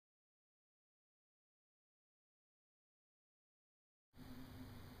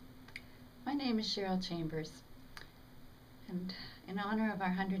name is Cheryl Chambers, and in honor of our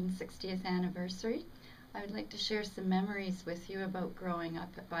 160th anniversary, I would like to share some memories with you about growing up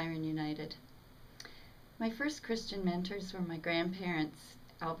at Byron United. My first Christian mentors were my grandparents,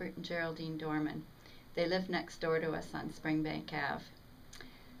 Albert and Geraldine Dorman. They lived next door to us on Springbank Ave.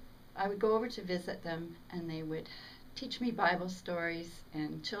 I would go over to visit them, and they would teach me Bible stories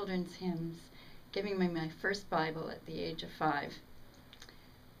and children's hymns, giving me my first Bible at the age of 5.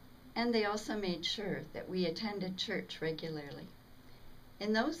 And they also made sure that we attended church regularly.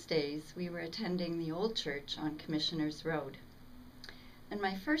 In those days, we were attending the old church on Commissioners Road. And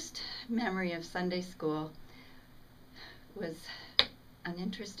my first memory of Sunday school was an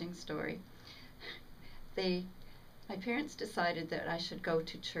interesting story. My parents decided that I should go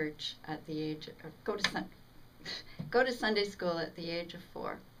to church at the age, or go to Sunday school at the age of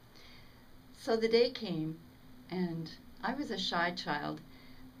 4. So the day came, and I was a shy child,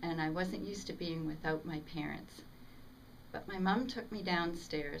 and I wasn't used to being without my parents. But my mom took me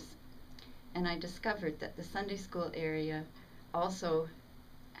downstairs, and I discovered that the Sunday school area also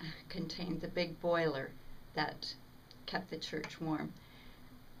contained the big boiler that kept the church warm.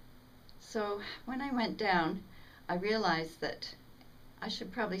 So when I went down, I realized that I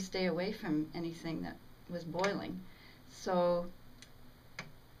should probably stay away from anything that was boiling. So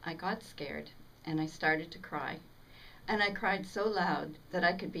I got scared, and I started to cry. And I cried so loud that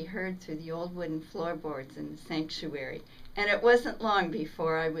I could be heard through the old wooden floorboards in the sanctuary. And it wasn't long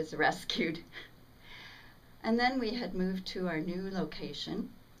before I was rescued. And then we had moved to our new location,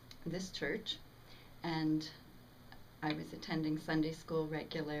 this church, and I was attending Sunday school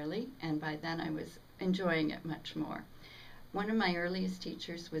regularly, and by then I was enjoying it much more. One of my earliest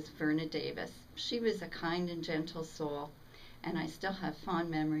teachers was Verna Davis. She was a kind and gentle soul, and I still have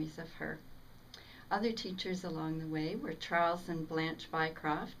fond memories of her. Other teachers along the way were Charles and Blanche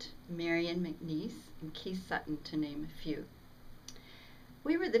Bycroft, Marion McNeese, and Keith Sutton, to name a few.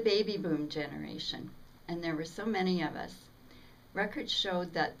 We were the baby boom generation, and there were so many of us. Records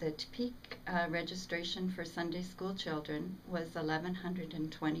showed that the peak registration for Sunday school children was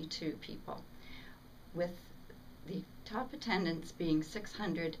 1,122 people, with the top attendance being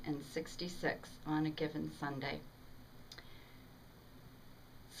 666 on a given Sunday.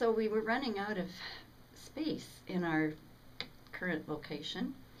 So we were running out of space in our current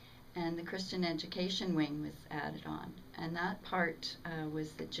location, and the Christian education wing was added on. And that part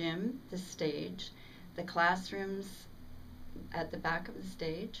was the gym, the stage, the classrooms at the back of the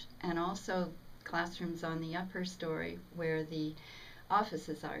stage, and also classrooms on the upper story where the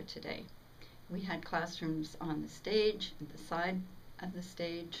offices are today. We had classrooms on the stage, at the side of the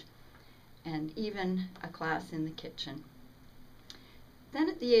stage, and even a class in the kitchen. Then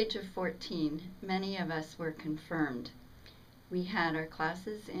at the age of 14, many of us were confirmed. We had our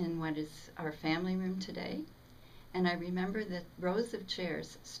classes in what is our family room today, and I remember the rows of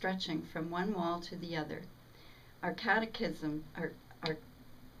chairs stretching from one wall to the other. Our catechism,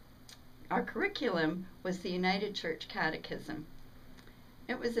 our curriculum was the United Church Catechism.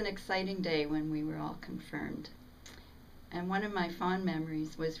 It was an exciting day when we were all confirmed. And one of my fond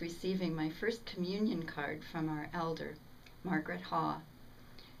memories was receiving my first communion card from our elder, Margaret Haw.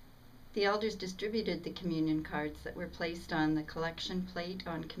 The elders distributed the communion cards that were placed on the collection plate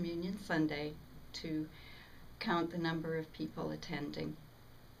on Communion Sunday to count the number of people attending.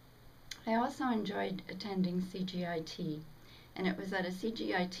 I also enjoyed attending CGIT, and it was at a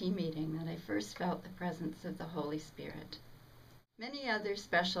CGIT meeting that I first felt the presence of the Holy Spirit. Many other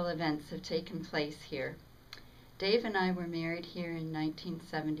special events have taken place here. Dave and I were married here in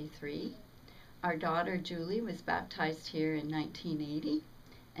 1973. Our daughter Julie was baptized here in 1980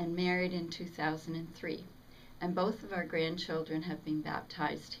 and married in 2003, and both of our grandchildren have been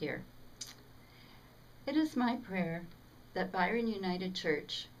baptized here. It is my prayer that Byron United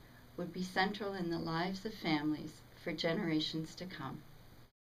Church would be central in the lives of families for generations to come.